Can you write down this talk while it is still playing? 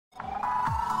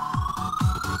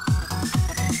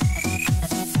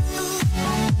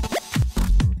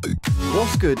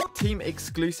good, team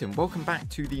exclusive? Welcome back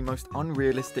to the most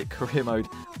unrealistic career mode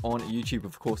on YouTube.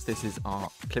 Of course, this is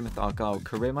our Plymouth Argyle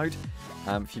career mode.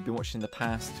 If you've been watching the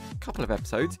past couple of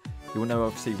episodes, you'll know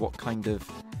obviously what kind of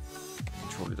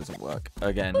controller doesn't work.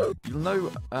 Again, you'll know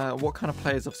what kind of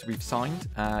players obviously we've signed.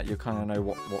 You'll kind of know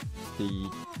what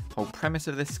the whole premise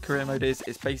of this career mode is.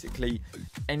 It's basically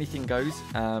anything goes.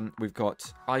 We've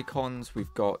got icons.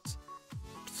 We've got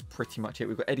pretty much it.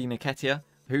 We've got Eddie Nketiah.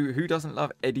 Who doesn't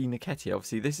love Eddie Nketiah?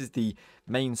 Obviously, this is the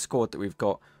main squad that we've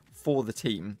got for the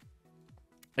team.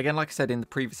 Again, like I said in the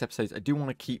previous episodes, I do want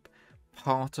to keep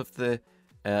part of the,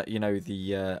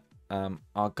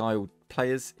 Argyle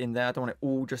players in there. I don't want it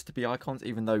all just to be icons,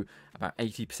 even though about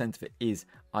 80% of it is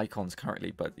icons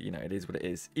currently. But, you know, it is what it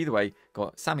is. Either way,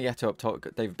 got Sammy Eto'o up top,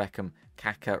 got David Beckham,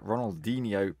 Kaka,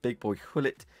 Ronaldinho, Big Boy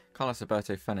Hullet, Carlos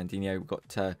Alberto Fernandinho. We've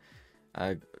got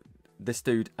this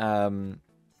dude...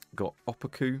 got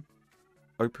Opoku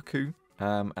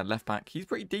at left back. He's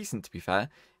pretty decent, to be fair,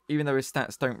 even though his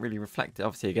stats don't really reflect it.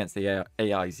 Obviously, against the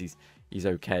AIs, he's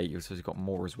okay. He's also got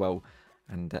more as well.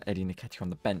 And Eddie Nketiah on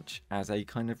the bench as a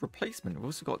kind of replacement. We've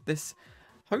also got this,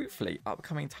 hopefully,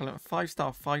 upcoming talent,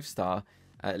 5-star,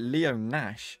 Leo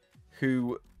Nash,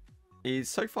 who is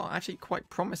so far actually quite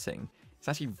promising. It's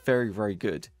actually very, very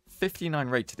good. 59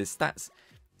 rated. His stats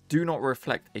do not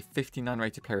reflect a 59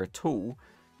 rated player at all.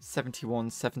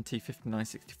 71, 70, 59,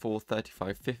 64,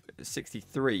 35,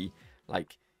 63.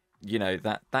 Like, you know,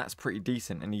 that's pretty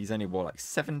decent. And he's only, what, like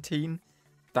 17?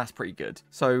 That's pretty good.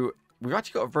 So we've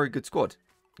actually got a very good squad.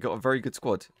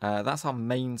 That's our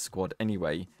main squad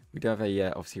anyway. We do have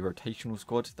a, obviously, rotational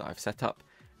squad that I've set up,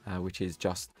 which is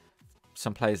just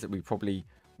some players that we probably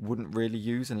wouldn't really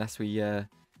use unless we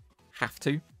have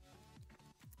to.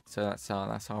 So that's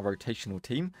our rotational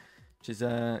team, which is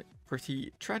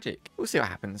pretty tragic. We'll see what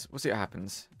happens.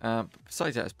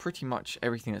 Besides that, it's pretty much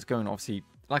everything that's going on. Obviously,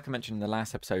 like I mentioned in the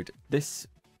last episode, the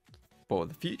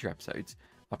future episodes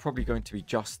are probably going to be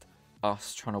just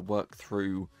us trying to work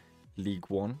through League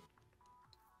One.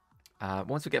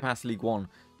 Once we get past League One,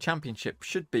 Championship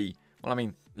should be, well, I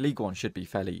mean, League One should be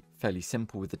fairly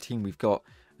simple with the team we've got,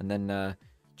 and then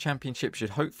Championship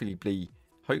should hopefully be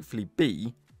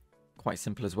quite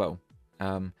simple as well.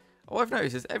 All I've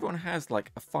noticed is everyone has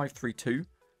like a 5-3-2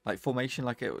 like formation,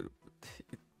 like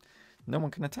no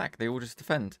one can attack, they all just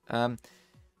defend.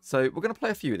 So we're going to play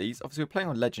a few of these. Obviously, we're playing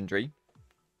on Legendary.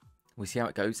 We see how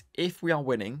it goes. If we are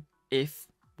winning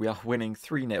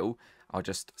 3-0, I'll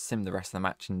just sim the rest of the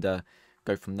match and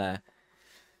go from there.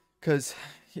 Because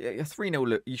a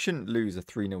 3-0, you shouldn't lose a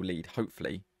 3-0 lead,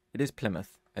 hopefully. It is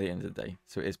Plymouth at the end of the day,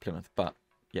 so it is Plymouth, but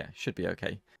yeah, should be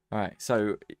okay. All right,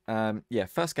 so, yeah,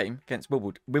 first game against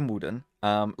Wimbledon.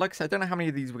 Like I said, I don't know how many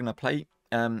of these we're going to play.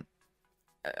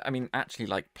 I mean, actually,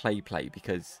 like, play,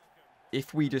 because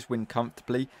if we just win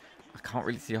comfortably, I can't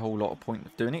really see a whole lot of point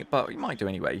of doing it, but we might do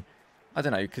anyway. I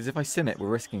don't know, because if I sim it, we're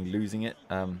risking losing it.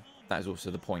 That is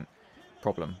also the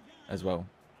problem as well.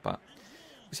 But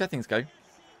we'll see how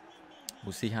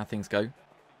things go.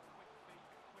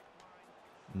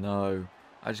 No,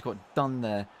 I just got done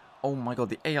there. Oh my god,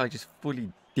 the AI just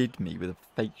fully did me with a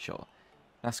fake shot.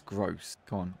 That's gross.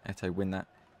 Come on, Eto'o, win that.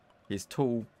 He is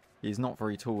tall. He is not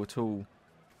very tall at all.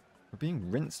 We're being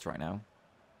rinsed right now.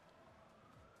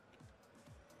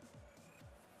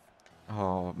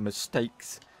 Oh,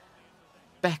 mistakes.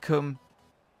 Beckham.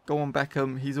 Go on,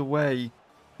 Beckham. He's away.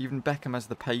 Even Beckham has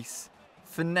the pace.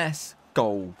 Finesse.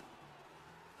 Goal.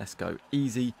 Let's go.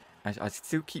 Easy. I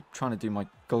still keep trying to do my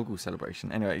goggle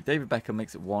celebration. Anyway, David Beckham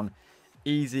makes it 1.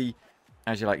 Easy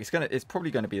as you like. It's probably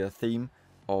going to be the theme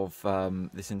of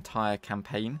this entire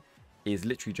campaign, is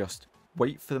literally just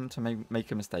wait for them to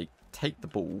make a mistake, take the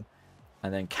ball,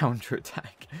 and then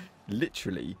counter-attack.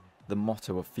 Literally the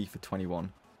motto of FIFA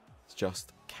 21. It's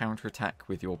just counter-attack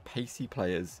with your pacey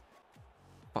players.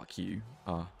 Fuck you.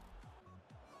 Oh,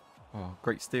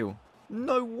 great steal.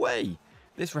 No way!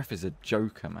 This ref is a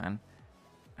joker, man.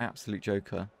 Absolute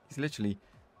joker. He's literally...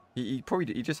 He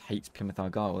just hates Plymouth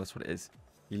Argyle, that's what it is.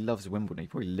 He loves Wimbledon, he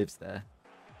probably lives there.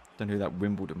 Don't know who that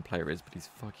Wimbledon player is, but he's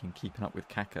fucking keeping up with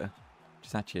Kaka. Which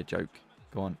is actually a joke.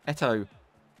 Go on, Eto'o.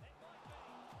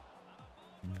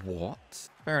 What?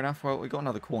 Fair enough, well, we got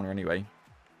another corner anyway.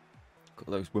 Got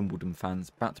those Wimbledon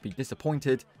fans about to be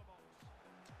disappointed.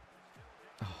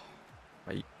 Oh,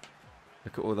 wait.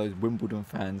 Look at all those Wimbledon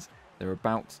fans. They're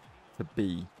about to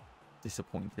be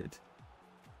disappointed.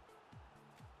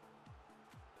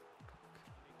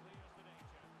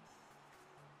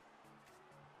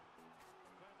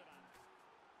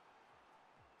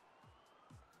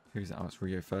 Who's that? Oh, it's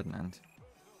Rio Ferdinand.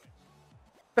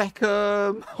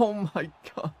 Beckham! Oh my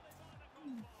god.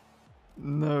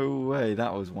 No way.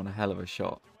 That was one hell of a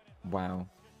shot. Wow.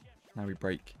 Now we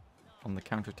break on the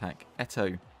counter-attack.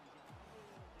 Eto.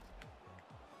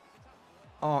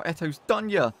 Oh, Eto's done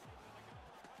ya.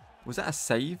 Was that a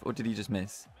save or did he just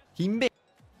miss? He missed.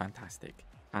 Fantastic.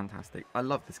 Fantastic. I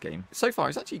love this game. So far,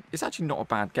 it's actually not a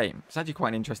bad game. It's actually quite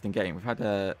an interesting game. We've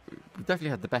definitely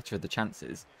had the better of the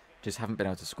chances. Just haven't been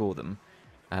able to score them.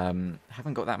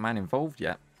 Haven't got that man involved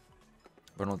yet.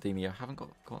 Ronaldinho haven't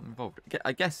got involved.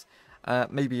 I guess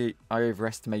maybe I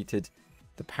overestimated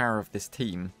the power of this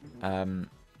team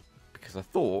because I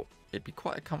thought it'd be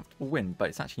quite a comfortable win, but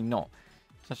it's actually not.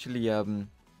 It's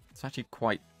actually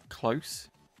quite close.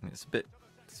 And it's a bit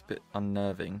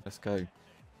unnerving. Let's go.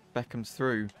 Beckham's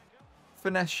through.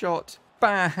 Finesse shot.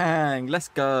 Bang! Let's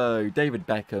go. David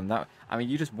Beckham. I mean,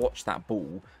 you just watch that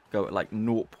ball go at like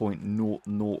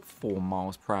 0.004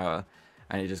 miles per hour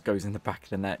and it just goes in the back of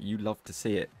the net. You love to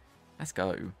see it. Let's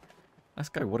go. Let's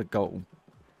go. What a goal.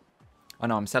 I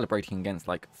know I'm celebrating against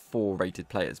like 4 rated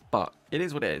players, but it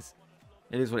is what it is.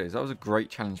 It is what it is. That was a great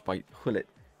challenge by Hullet.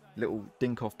 Little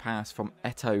dink-off pass from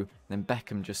Eto. Then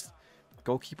Beckham just... The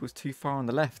goalkeeper was too far on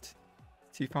the left.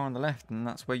 Too far on the left. And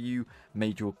that's where you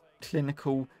made your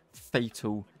clinical,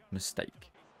 fatal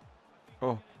mistake.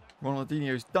 Oh,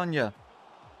 Ronaldinho's done ya.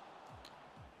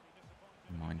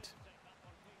 Never mind.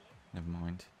 Never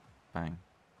mind. Bang.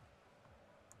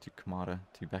 To Kamada,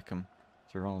 to Beckham,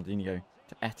 to Ronaldinho,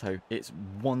 to Eto. It's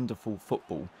wonderful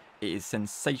football. It is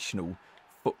sensational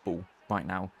football right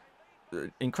now.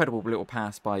 Incredible little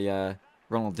pass by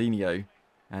Ronaldinho.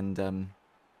 And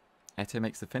Eto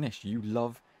makes the finish. You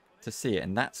love to see it.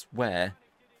 And that's where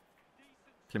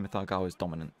Plymouth Argyle is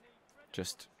dominant.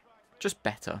 Just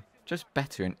better. Just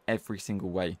better in every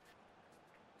single way.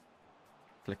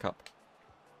 Flick up.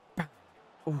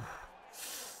 Ooh.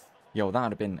 Yo, that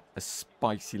would have been a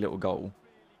spicy little goal.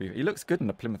 He looks good in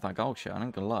the Plymouth Argyle shirt, I'm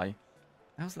not going to lie.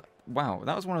 That was, wow,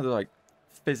 that was one of the, like,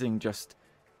 fizzing, just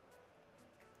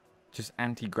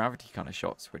anti-gravity kind of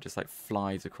shots where it just, like,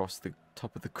 flies across the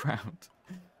top of the ground.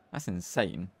 That's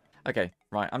insane. Okay,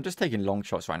 right, I'm just taking long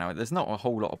shots right now. There's not a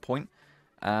whole lot of point.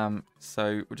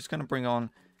 So we're just going to bring on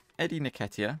Eddie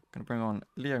Nketiah. Going to bring on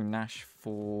Leo Nash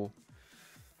for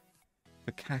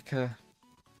Kaka.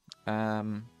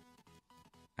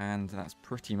 And that's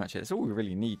pretty much it. That's all we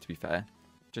really need, to be fair.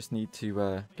 Just need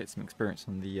to get some experience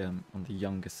on the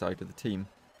younger side of the team.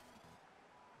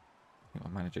 I think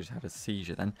my manager just had a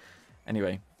seizure then.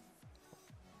 Anyway,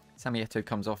 Sammy Eto'o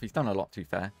comes off. He's done a lot, to be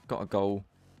fair. Got a goal.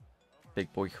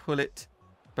 Big boy Hullet.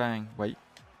 Bang. Wait.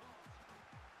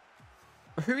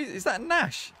 Who is that?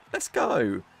 Nash? Let's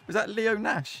go. Was that Leo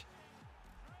Nash?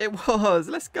 It was.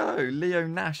 Let's go. Leo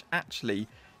Nash actually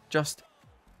just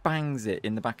bangs it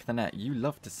in the back of the net. You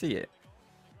love to see it.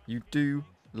 You do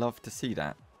love to see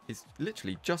that. It's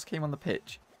literally just came on the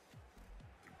pitch.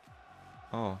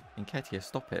 Oh, Nketiah,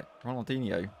 stop it.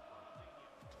 Ronaldinho.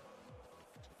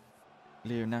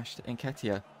 Leo Nash to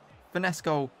Nketiah. Finesse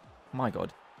goal. My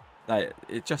God.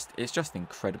 It's just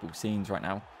incredible scenes right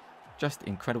now. Just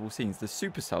incredible scenes. The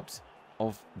super subs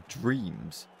of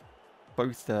dreams.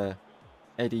 Both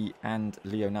Eddie and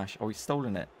Leo Nash. Oh, he's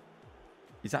stolen it.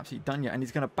 He's absolutely done yet, and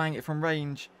he's going to bang it from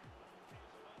range.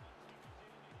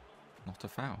 Not a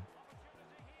foul.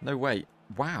 No way.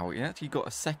 Wow, he actually got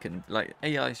a second. Like,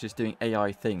 AI is just doing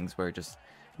AI things where you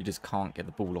just can't get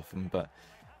the ball off them. But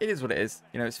it is what it is.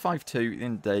 You know, it's 5-2. At the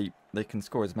end of the day, they can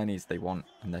score as many as they want,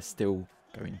 and they're still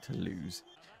going to lose.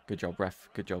 Good job, ref.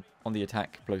 Good job. On the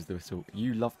attack, blows the whistle.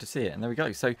 You love to see it. And there we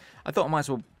go. So I thought I might as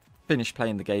well finish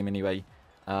playing the game anyway.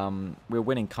 We're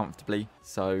winning comfortably,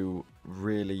 so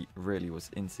really was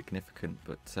insignificant.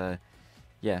 But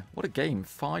yeah, what a game.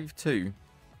 5-2.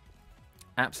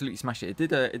 Absolutely smashed it.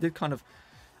 It did kind of...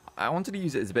 I wanted to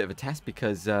use it as a bit of a test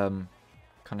because kind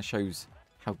of shows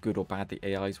how good or bad the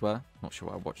AIs were. Not sure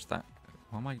why I watched that.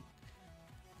 Why am I...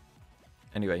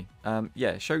 Anyway, yeah,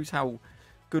 it shows how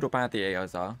good or bad the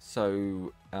AIs are.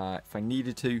 So if I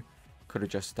needed to, could have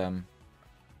just, you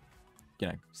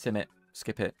know, sim it,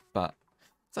 skip it. But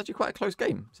it's actually quite a close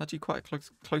game. It's actually quite a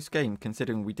close game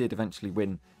considering we did eventually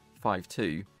win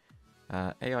 5-2.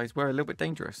 AIs were a little bit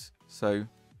dangerous. So,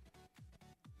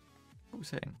 what was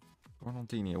saying?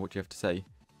 Ronaldinho, what do you have to say?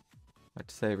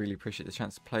 I'd say I really appreciate the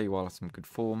chance to play while I'm in good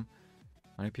form.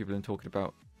 I know people are talking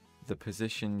about the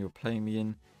position you're playing me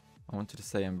in. I wanted to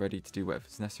say I'm ready to do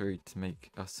whatever's necessary to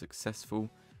make us successful.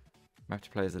 I have to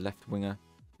play as a left winger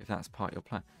if that's part of your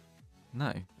plan.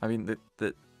 No, I mean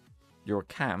that you're a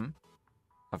cam.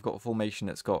 I've got a formation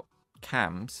that's got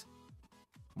cams.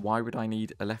 Why would I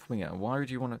need a left winger? Why would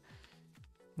you want to?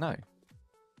 No.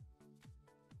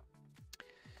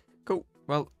 Cool.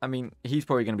 Well, I mean, he's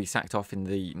probably going to be sacked off in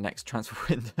the next transfer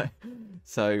window.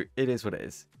 So it is what it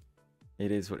is.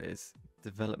 It is what it is.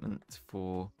 Development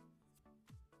for...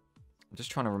 I'm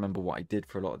just trying to remember what I did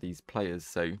for a lot of these players.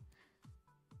 So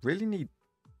really need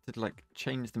to like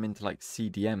change them into like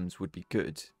CDMs would be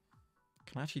good.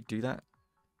 Can I actually do that?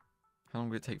 How long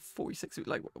would it take? 46?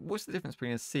 Like, what's the difference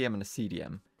between a CM and a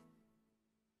CDM?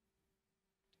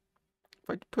 If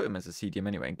I put him as a CDM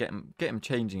anyway and get him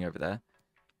changing over there.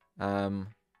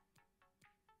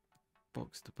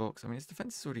 Box to box. I mean, his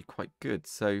defense is already quite good,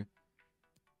 so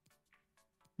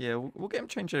yeah, we'll get him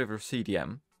changed over a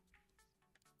CDM.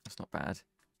 That's not bad.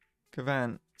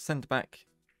 Cavan, centre back.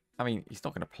 I mean, he's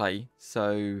not going to play,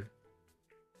 so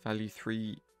value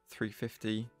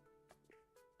 350.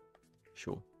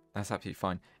 Sure, that's absolutely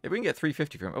fine. If we can get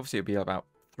 350 for him, obviously it'll be about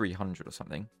 300 or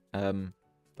something.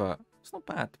 But it's not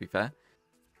bad, to be fair.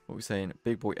 What we're saying,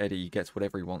 big boy Eddie gets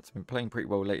whatever he wants. I've been playing pretty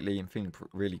well lately and feeling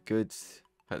really good.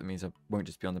 That means I won't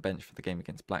just be on the bench for the game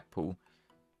against Blackpool.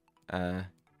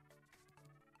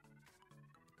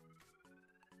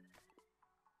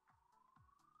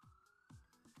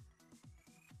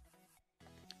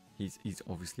 He's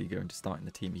obviously going to start in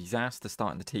the team. He's asked to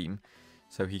start in the team,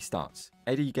 so he starts.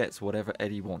 Eddie gets whatever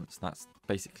Eddie wants. That's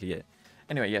basically it.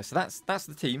 Anyway, yeah, so that's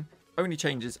the team. Only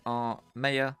changes are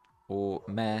Mayor or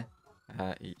Mayor.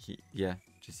 Yeah,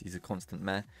 just he's a constant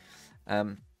Mayor.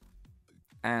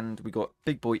 And we got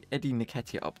big boy Eddie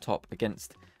Nketiah up top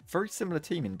against a very similar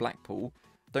team in Blackpool.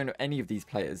 Don't know any of these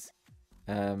players.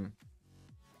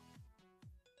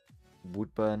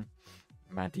 Woodburn,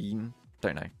 Madine,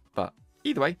 don't know. But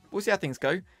either way, we'll see how things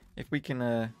go. If we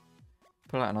can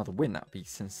pull out another win, that'd be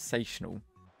sensational.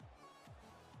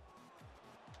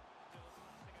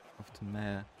 Off to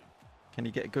Mayor. Can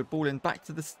he get a good ball in? Back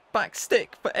to the back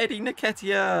stick for Eddie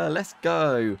Nketiah. Let's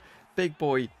go. Big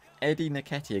boy Eddie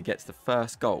Nketiah gets the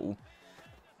first goal.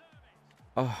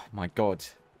 Oh my god.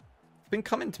 It's been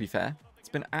coming, to be fair. It's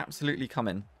been absolutely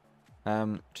coming.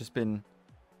 Just been,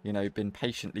 you know, been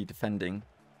patiently defending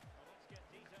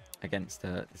against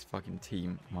this fucking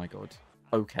team. My god.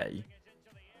 Okay.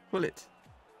 Will it?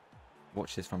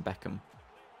 Watch this from Beckham.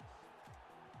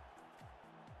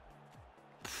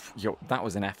 Yo, that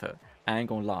was an effort. I ain't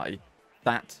gonna lie.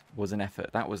 That was an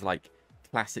effort. That was like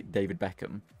classic David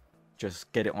Beckham.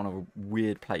 Just get it on a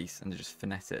weird place and just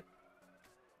finesse it.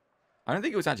 I don't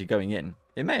think it was actually going in.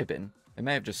 It may have been. It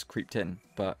may have just creeped in,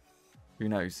 but who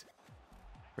knows.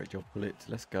 Great job, Bullet.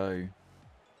 Let's go.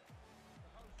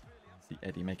 See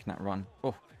Eddie making that run.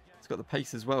 Oh, it's got the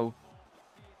pace as well.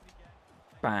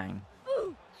 Bang.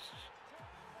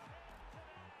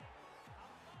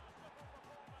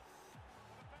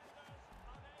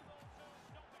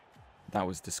 That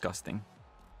was disgusting.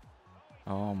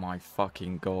 Oh my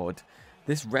fucking god.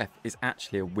 This ref is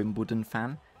actually a Wimbledon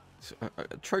fan. It's,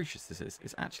 atrocious this is.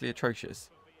 It's actually atrocious.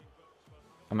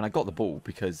 I mean, I got the ball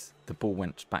because the ball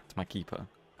went back to my keeper.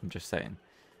 I'm just saying.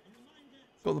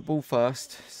 Got the ball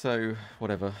first, so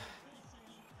whatever.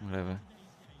 Whatever.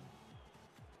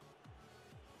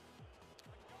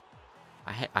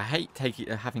 I hate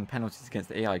having penalties against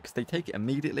the AI because they take it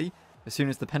immediately as soon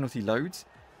as the penalty loads.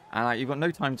 And you've got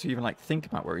no time to even like think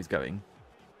about where he's going.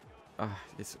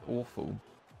 It's awful.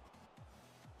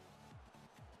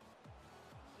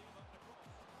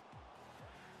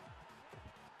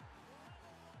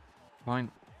 Fine,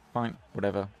 fine,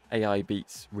 whatever. AI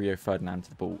beats Rio Ferdinand to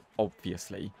the ball,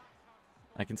 obviously.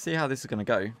 I can see how this is going to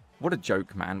go. What a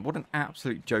joke, man. What an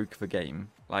absolute joke of a game.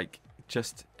 Like,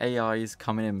 just AIs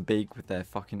coming in big with their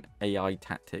fucking AI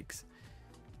tactics.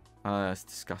 It's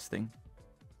disgusting.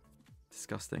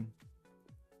 Disgusting.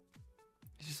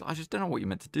 I just don't know what you're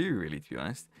meant to do, really, to be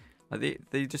honest. Like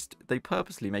they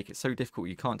purposely make it so difficult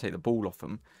you can't take the ball off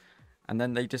them, and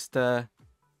then they just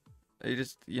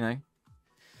you know,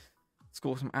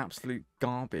 score some absolute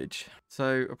garbage.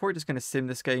 So I'm probably just going to sim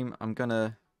this game. I'm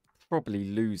gonna probably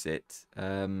lose it.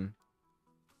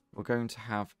 We're going to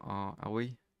have our... Are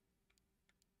we?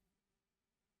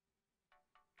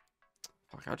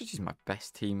 Fuck, I'll just use my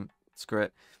best team. Screw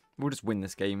it. We'll just win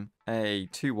this game. Hey,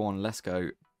 2-1. Let's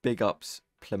go. Big ups,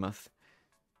 Plymouth.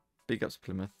 Big ups,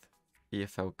 Plymouth.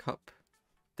 EFL Cup.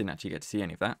 Didn't actually get to see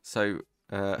any of that. So,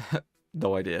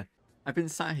 no idea. I've been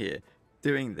sat here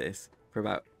doing this for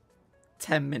about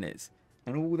 10 minutes.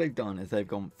 And all they've done is they've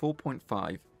gone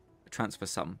 4.5 transfer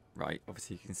sum, right?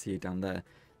 Obviously, you can see it down there.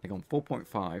 They've gone 4.5,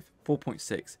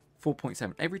 4.6,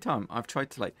 4.7. Every time I've tried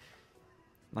to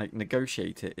like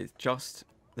negotiate it, it's just...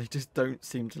 They just don't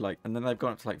seem to like... And then they've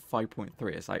gone up to like 5.3.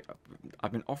 It's like,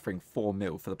 I've been offering 4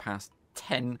 mil for the past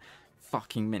 10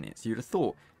 fucking minutes. You'd have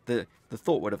thought the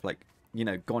thought would have like, you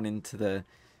know, gone into the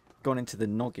gone into the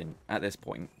noggin at this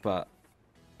point, but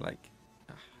like,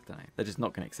 I don't know, they're just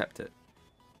not going to accept it.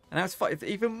 And now it's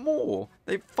even more.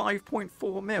 They've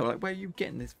 5.4 mil. Like, where are you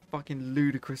getting this fucking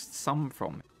ludicrous sum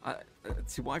from?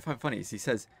 See, what I find funny is he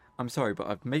says, I'm sorry, but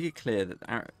I've made it clear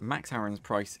that Max Aaron's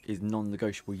price is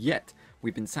non-negotiable. Yet,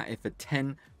 we've been sat here for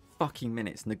 10 fucking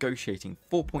minutes negotiating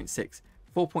 4.6,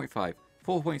 4.5,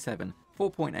 4.7,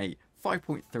 4.8,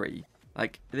 5.3.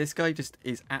 Like, this guy just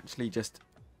is actually just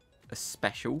a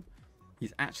special.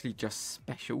 He's actually just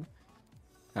special.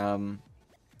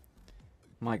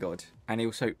 My God. And he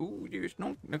also, ooh, it's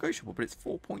not negotiable, but it's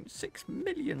 4.6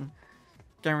 million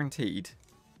guaranteed.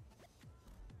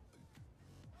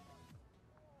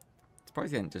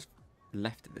 Surprised he hadn't just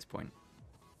left at this point.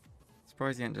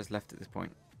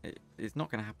 It's not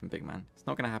going to happen, big man. It's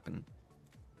not going to happen.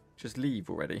 Just leave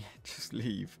already. Just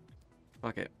leave.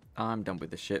 Fuck it. I'm done with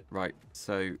this shit. Right,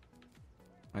 so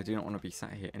I do not want to be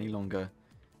sat here any longer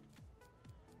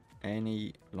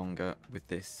with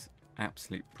this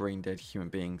absolute brain dead human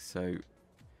being. So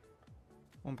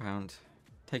 £1,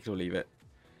 take it or leave it.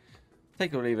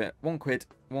 Take it or leave it. £1,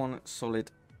 one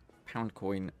solid pound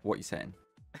coin. What you saying?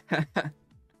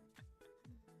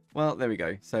 Well, there we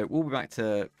go. So we'll be back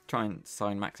to try and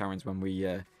sign Max Aaron's when we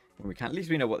can. At least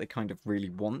we know what they kind of really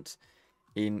want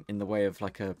in the way of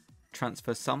like a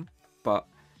transfer sum. But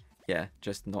yeah,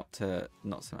 just not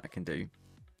something I can do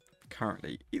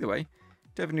currently. Either way,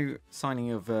 do have a new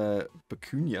signing of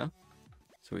Bakunia.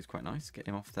 So it's quite nice. Get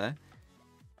him off there.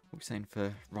 What are we saying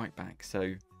for right back?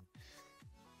 So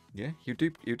yeah, you'll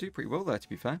do pretty well there, to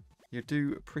be fair. You'll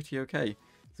do pretty okay.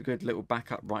 It's a good little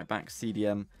backup right back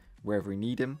CDM wherever we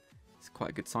need him. It's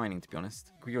quite a good signing, to be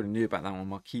honest. We already knew about that one.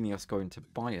 Marquinhos going to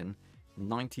Bayern,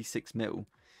 96 mil.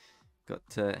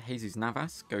 Got Jesus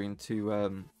Navas going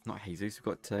to, not Jesus,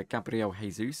 we've got Gabriel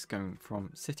Jesus going from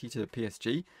City to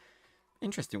PSG.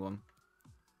 Interesting one.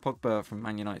 Pogba from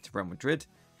Man United to Real Madrid.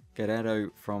 Guerrero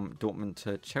from Dortmund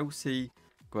to Chelsea.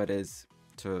 Guedes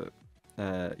to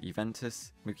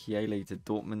Juventus. Mukiele to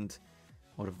Dortmund.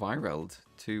 Alderweireld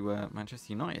to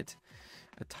Manchester United.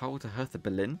 Atal to Hertha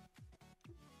Berlin.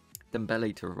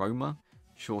 Dembele to Roma.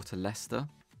 Shaw to Leicester.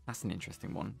 That's an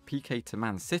interesting one. PK to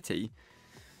Man City.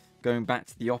 Going back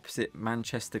to the opposite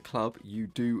Manchester club, you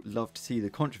do love to see the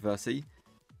controversy.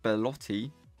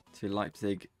 Belotti to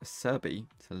Leipzig. Serbi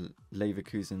to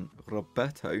Leverkusen.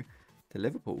 Roberto to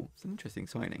Liverpool. It's an interesting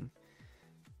signing.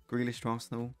 Grealish to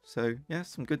Arsenal. So yeah,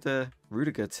 some good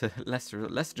Rudiger to Leicester.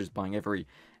 Leicester just buying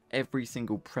every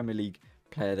single Premier League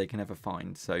player they can ever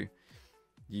find. So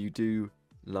you do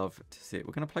love to see it.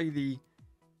 We're going to play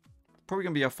probably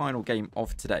going to be our final game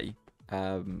of today.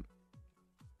 And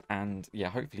yeah,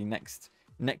 hopefully next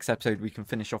episode we can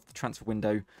finish off the transfer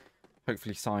window.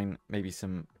 Hopefully sign maybe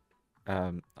some,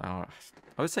 I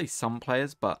would say some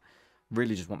players, but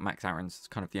really just want Max Aaron's. It's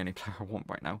kind of the only player I want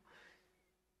right now.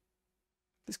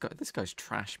 This guy's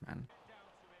trash, man.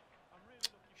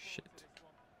 Shit.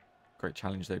 Great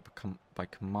challenge though by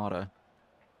Kamara.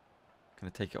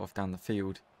 Going to take it off down the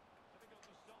field.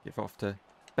 Give it off to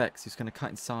Bex, who's going to cut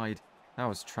inside. That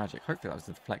was tragic. Hopefully that was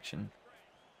the deflection.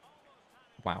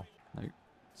 Wow. No.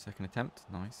 Second attempt.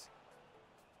 Nice.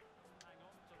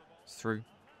 It's through.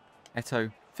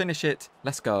 Eto. Finish it.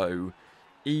 Let's go.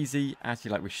 Easy.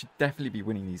 Actually, like, we should definitely be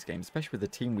winning these games, especially with the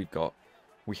team we've got.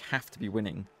 We have to be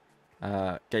winning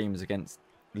games against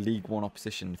League One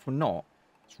opposition. If we're not,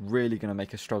 it's really going to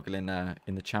make us struggle in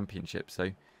the Championship. So,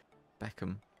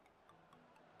 Beckham.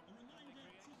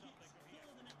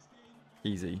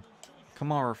 Easy.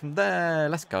 Kamara from there.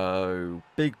 Let's go.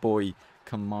 Big boy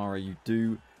Kamara. You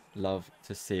do love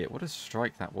to see it. What a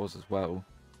strike that was as well.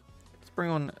 Let's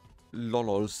bring on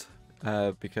Lolos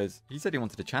because he said he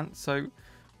wanted a chance. So,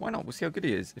 why not? We'll see how good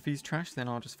he is. If he's trash, then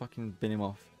I'll just fucking bin him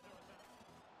off.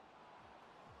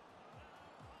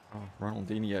 Oh,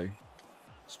 Ronaldinho.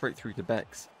 Straight through to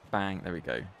Bex. Bang. There we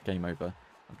go. Game over.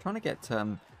 I'm trying to get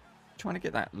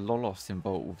that Lolos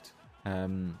involved.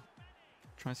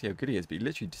 Trying to see how good he is, but he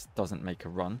literally just doesn't make a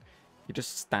run. He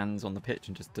just stands on the pitch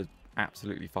and just does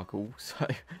absolutely fuck all. So,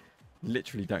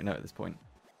 literally don't know at this point.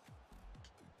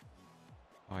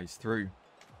 Oh, he's through.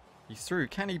 He's through.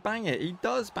 Can he bang it? He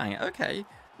does bang it. Okay.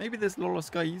 Maybe this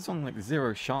Lolos guy, he's on like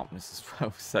 0 sharpness as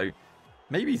well. So,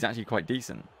 maybe he's actually quite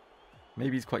decent.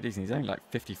 Maybe he's quite decent. He's only like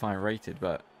 55 rated,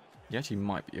 but he actually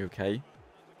might be okay.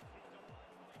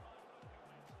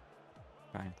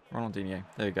 Bang. Ronaldinho.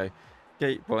 There we go.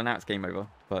 Well, now it's game over.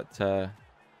 But,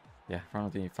 yeah,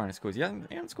 Ronaldinho finally scores. He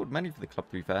hasn't scored many for the club,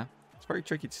 to be fair. It's very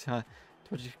tricky to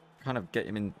kind of get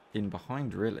him in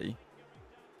behind, really.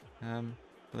 But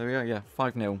there we go, yeah.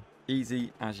 5-0.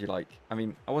 Easy as you like. I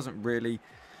mean, I wasn't really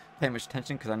paying much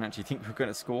attention because I don't actually think we're going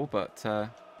to score, but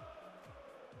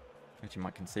actually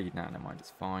might concede now. Never mind,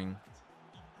 it's fine.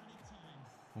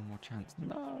 One more chance.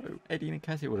 No, Eddie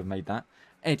Nketiah would have made that.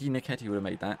 Eddie Nketiah would have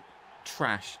made that.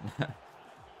 Trash.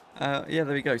 Yeah, there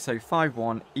we go. So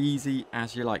 5-1, easy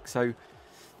as you like. So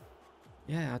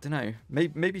yeah, I don't know.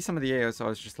 Maybe some of the areas I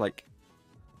was just like,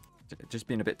 just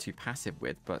being a bit too passive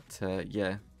with, but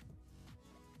yeah,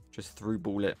 just through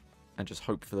ball it and just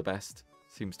hope for the best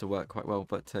seems to work quite well.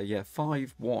 But yeah,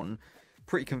 5-1,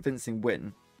 pretty convincing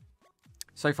win.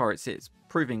 So far, it's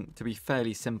proving to be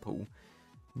fairly simple,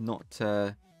 not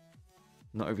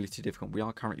overly too difficult. We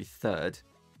are currently third.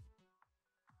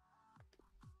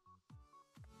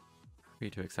 Happy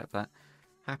to accept that.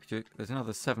 Happy to. There's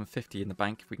another 750 in the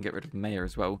bank if we can get rid of Mayer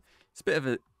as well. He's a bit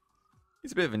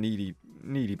of a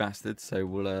needy bastard, so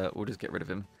we'll just get rid of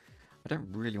him. I don't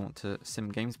really want to sim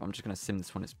games, but I'm just going to sim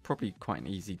this one. It's probably quite an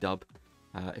easy dub.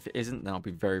 If it isn't, then I'll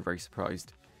be very, very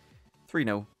surprised.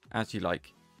 3-0, as you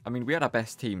like. I mean, we had our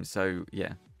best team, so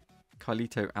yeah.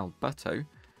 Carlito Alberto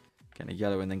getting a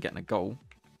yellow and then getting a goal.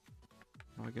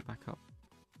 How do I go back up?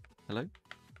 Hello?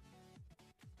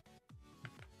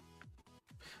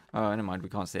 Oh, never mind, we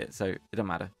can't see it, so it doesn't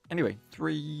matter. Anyway,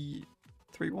 3-1?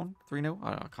 3-0?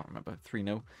 I can't remember.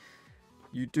 3-0.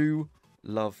 You do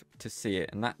love to see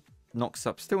it, and that knocks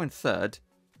up still in third.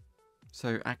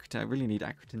 So Accrington, I really need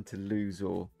Accrington to lose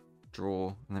or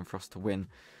draw, and then for us to win,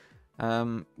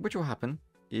 which will happen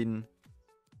in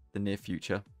the near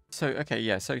future. So okay,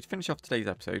 yeah. So to finish off today's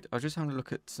episode, I was just having a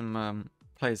look at some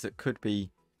players that could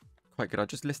be quite good. I'm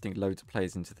just listing loads of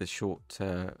players into the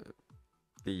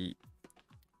the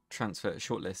transfer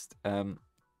shortlist.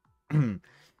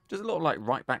 Just a lot of like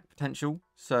right back potential.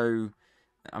 So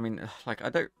I mean, like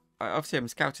obviously I'm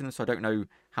scouting them, so I don't know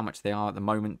how much they are at the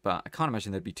moment, but I can't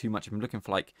imagine there'd be too much. I'm looking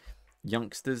for like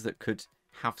youngsters that could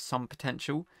have some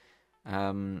potential.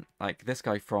 Like this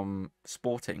guy from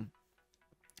Sporting,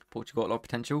 Portugal, got a lot of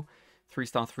potential.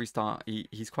 3-star.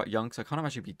 He's quite young, so I can't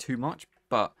imagine it'd be too much.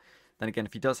 But then again,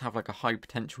 if he does have like a high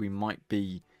potential, he might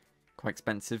be quite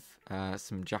expensive.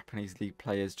 Some Japanese league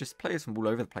players, just players from all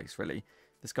over the place, really.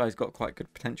 This guy's got quite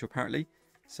good potential, apparently.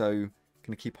 So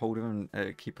gonna keep hold of him,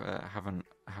 keep have an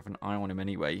eye on him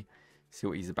anyway. See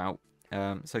what he's about.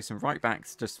 So some right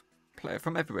backs, just play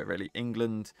from everywhere, really.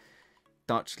 England,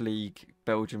 Dutch league,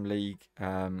 Belgium league.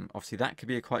 Obviously that could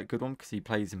be a quite good one because he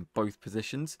plays in both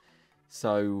positions.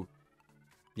 So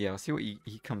yeah, I'll see what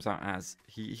he comes out as.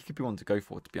 He could be one to go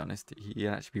for, to be honest. He'd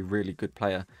actually be a really good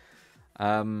player.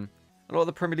 A lot of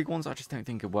the Premier League ones I just don't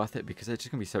think are worth it because they're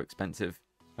just gonna be so expensive.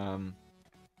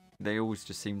 They always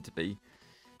just seem to be.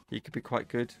 He could be quite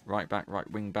good. Right back, right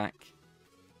wing back.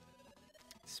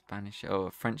 Spanish,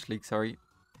 French league, sorry.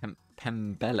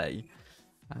 Pembele.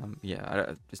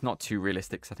 Yeah, it's not too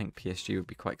realistic because I think PSG would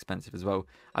be quite expensive as well.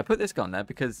 I put this guy on there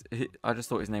because I just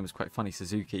thought his name was quite funny,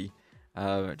 Suzuki.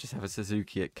 Just have a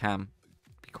Suzuki at Cam.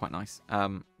 Be quite nice.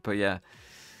 But yeah,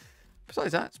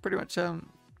 besides that, it's pretty much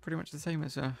the same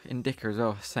as Indica as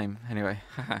well. Same, anyway.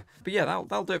 But yeah,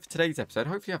 that'll do it for today's episode.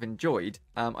 Hopefully I've enjoyed.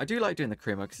 I do like doing the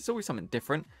career mode because it's always something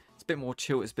different. It's a bit more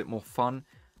chill, it's a bit more fun.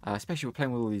 Especially with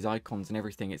playing with all these icons and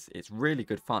everything. It's really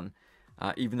good fun.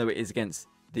 Even though it is against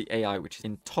the AI, which is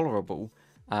intolerable.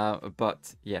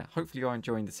 But yeah, hopefully you're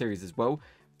enjoying the series as well.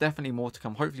 Definitely more to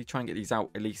come. Hopefully try and get these out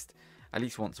at least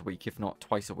once a week, if not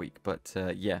twice a week. But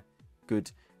yeah,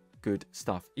 good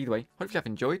stuff. Either way, hopefully I've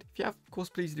enjoyed. If you have, of course,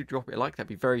 please do drop it a like. That'd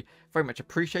be very, very much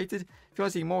appreciated. If you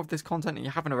want to see more of this content and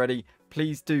you haven't already,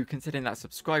 please do consider that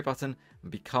subscribe button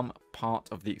and become part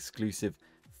of the exclusive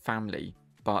family.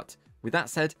 But with that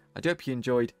said, I do hope you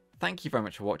enjoyed. Thank you very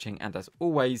much for watching, and as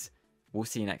always, we'll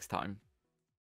see you next time.